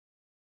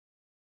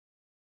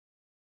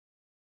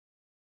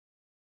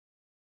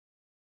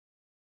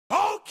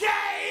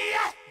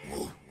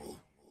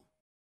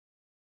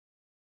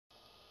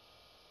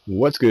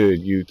What's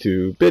good,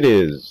 YouTube? It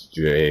is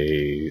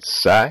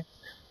JaeySi,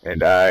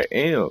 and I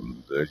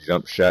am the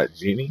Jumpshot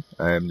Genie.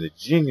 I am the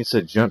genius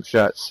of jump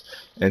shots,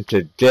 and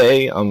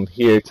today I'm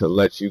here to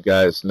let you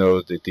guys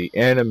know that the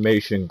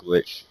animation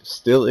glitch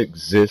still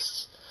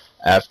exists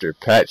after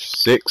patch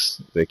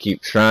 6. They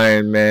keep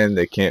trying, man.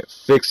 They can't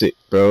fix it,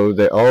 bro.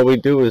 All we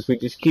do is we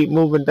just keep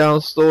moving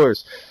down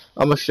stores.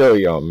 I'm gonna show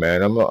y'all,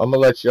 man. I'm gonna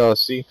let y'all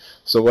see.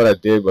 So what I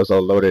did was I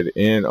loaded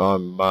in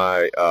on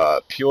my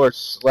pure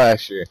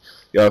slasher.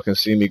 Y'all can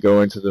see me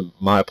go into the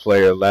my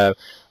player lab.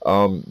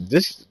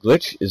 This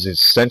glitch is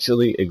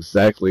essentially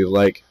exactly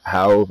like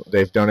how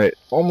they've done it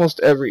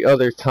almost every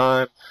other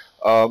time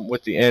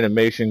with the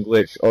animation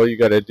glitch. All you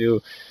gotta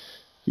do,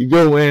 you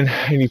go in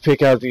and you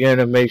pick out the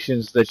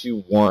animations that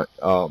you want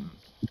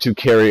to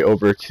carry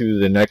over to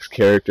the next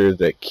character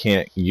that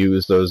can't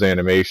use those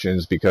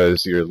animations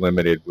because you're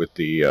limited with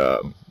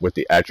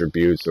the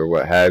attributes or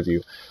what have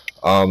you.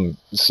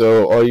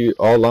 So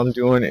all I'm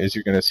doing is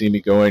you're gonna see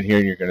me go in here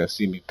and you're gonna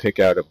see me pick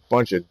out a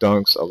bunch of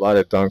dunks. A lot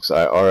of dunks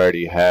I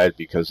already had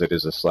because it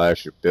is a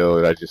slasher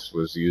build. I just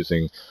was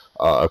using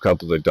a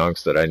couple of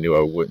dunks that I knew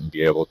I wouldn't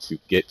be able to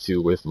get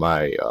to with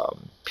my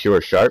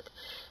pure sharp.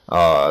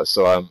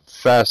 So I'm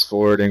fast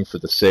forwarding for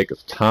the sake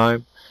of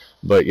time.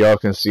 But y'all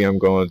can see I'm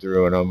going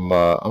through and I'm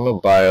gonna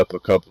buy up a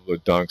couple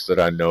of dunks that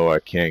I know I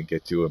can't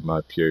get to with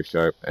my pure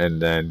sharp.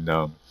 And then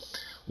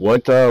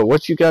what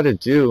you gotta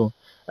do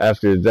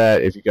after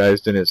that, if you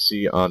guys didn't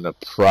see on the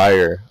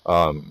prior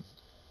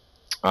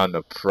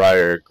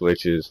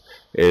glitches,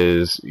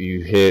 is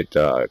you hit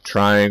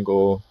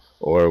triangle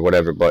or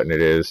whatever button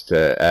it is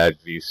to add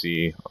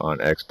VC on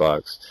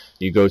Xbox.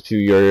 You go to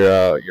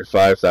your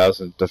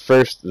 5,000, the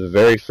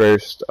very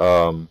first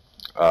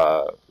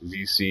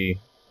VC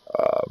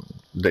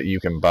that you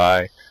can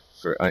buy.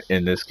 For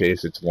in this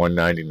case it's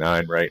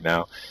 $1.99 right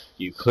now.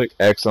 You click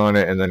X on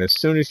it, and then as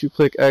soon as you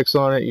click X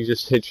on it, you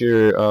just hit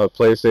your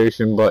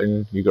PlayStation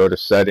button, you go to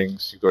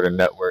settings, you go to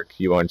network,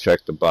 you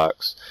uncheck the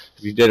box.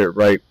 If you did it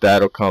right,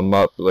 that'll come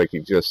up like you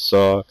just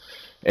saw,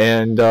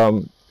 and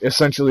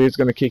essentially it's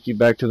going to kick you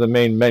back to the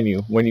main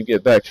menu. When you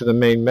get back to the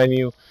main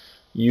menu,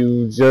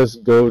 you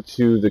just go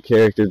to the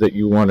character that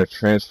you want to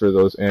transfer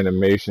those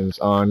animations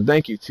on.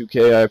 Thank you,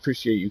 2K. I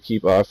appreciate you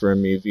keep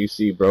offering me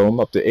VC, bro. I'm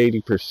up to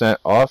 80%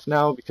 off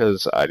now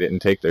because I didn't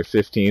take their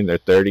 15, their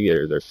 30,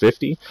 or their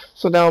 50.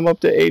 So now I'm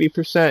up to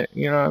 80%.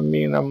 You know what I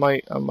mean? I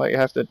might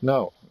have to.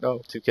 No,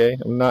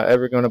 2K. I'm not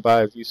ever gonna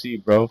buy a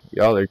VC, bro.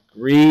 Y'all are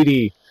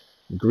greedy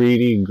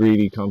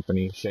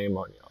company. Shame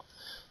on y'all.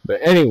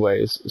 But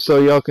anyways, so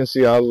y'all can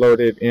see I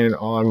loaded in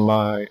on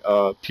my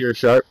pure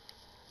sharp.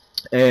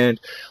 And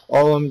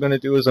all I'm going to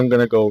do is I'm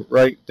going to go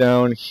right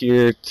down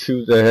here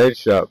to the head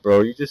shop,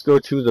 bro. You just go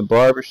to the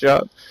barber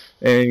shop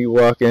and you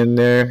walk in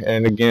there.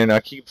 And again, I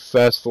keep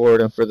fast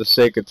forwarding for the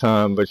sake of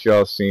time, but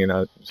y'all seen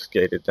I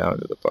skated down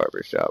to the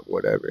barber shop,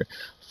 whatever.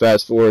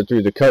 Fast forward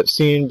through the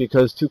cutscene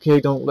because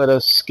 2K don't let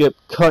us skip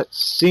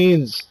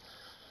cutscenes.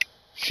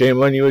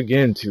 Shame on you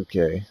again,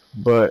 2K.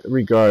 But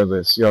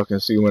regardless, y'all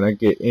can see when I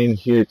get in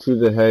here to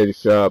the head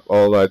shop,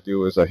 all I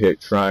do is I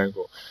hit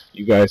triangle.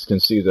 You guys can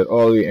see that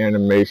all the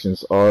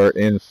animations are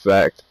in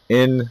fact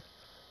in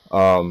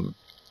the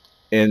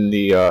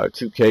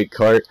 2K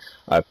cart.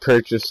 I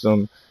purchased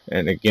them,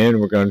 and again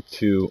we're going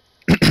to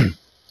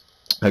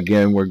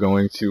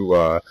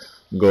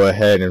go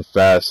ahead and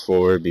fast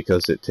forward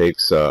because it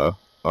takes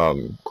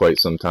quite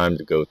some time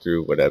to go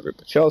through, whatever.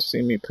 But y'all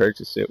see me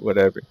purchase it,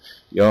 whatever.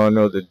 Y'all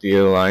know the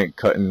deal. I ain't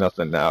cutting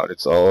nothing out.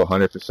 It's all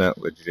 100%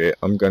 legit.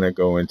 I'm gonna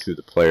go into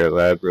the player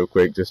lab real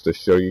quick just to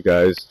show you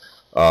guys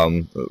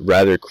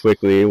rather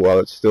quickly while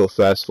it's still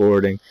fast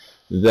forwarding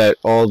that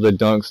all the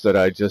dunks that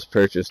I just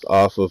purchased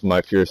off of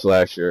my pure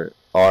slasher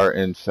are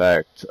in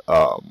fact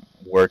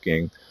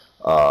working.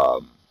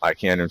 I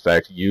can in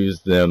fact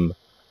use them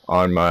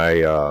on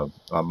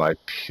my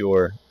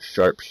pure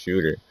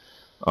sharpshooter.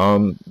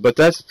 But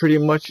that's pretty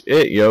much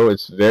it, yo.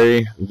 It's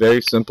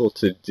very simple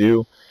to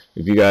do.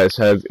 If you guys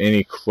have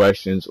any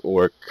questions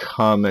or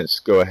comments,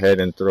 go ahead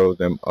and throw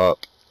them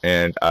up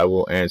and I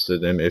will answer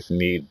them if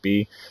need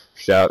be.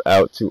 Shout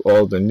out to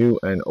all the new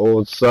and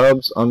old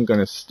subs. I'm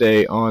gonna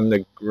stay on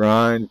the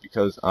grind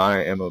because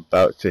I am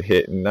about to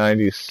hit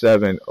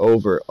 97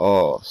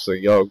 overall. So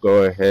y'all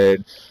go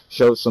ahead,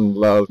 show some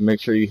love.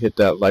 Make sure you hit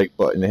that like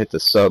button, hit the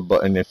sub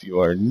button if you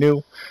are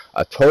new.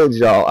 I told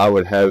y'all I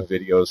would have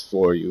videos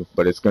for you,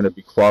 but it's gonna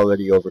be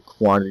quality over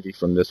quantity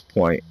from this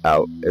point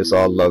out. It's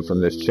all love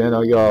from this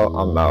channel, y'all.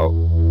 I'm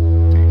out.